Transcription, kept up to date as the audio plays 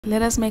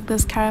Let us make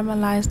this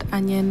caramelized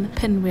onion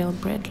pinwheel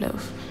bread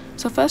loaf.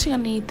 So first you're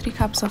going to need 3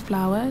 cups of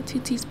flour, 2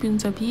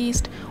 teaspoons of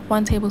yeast,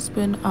 1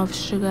 tablespoon of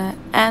sugar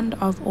and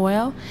of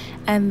oil,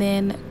 and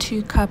then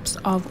 2 cups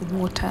of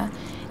water.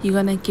 You're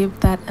going to give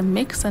that a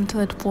mix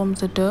until it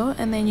forms a dough,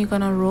 and then you're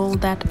going to roll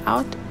that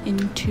out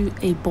into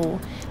a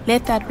ball.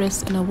 Let that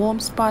rest in a warm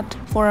spot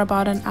for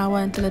about an hour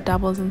until it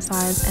doubles in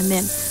size, and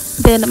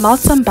then melt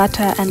some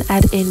butter and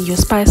add in your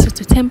spices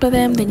to temper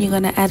them. Then you're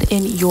going to add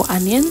in your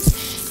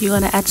onions. You're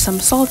going to add some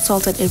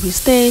salt at every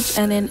stage,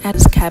 and then add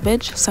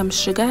cabbage, some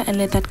sugar, and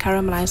let that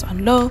caramelize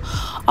on low.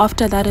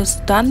 After that is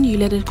done, you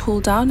let it cool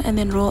down and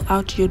then roll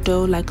out your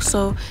dough like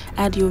so.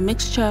 Add your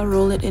mixture,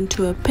 roll it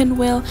into a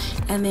pinwheel,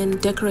 and then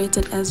decorate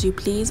it as you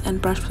please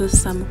and brush with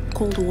some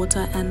cold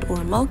water and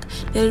or milk.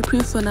 Let it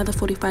proof for another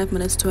 45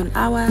 minutes to an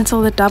hour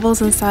until it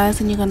doubles in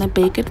size, and you're going to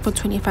bake it for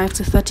 25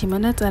 to 30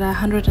 minutes at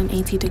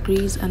 180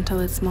 degrees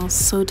until it smells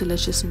so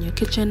delicious in your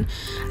kitchen.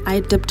 I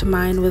dipped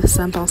mine with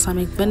some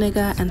balsamic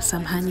vinegar and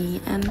some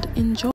honey, and enjoy.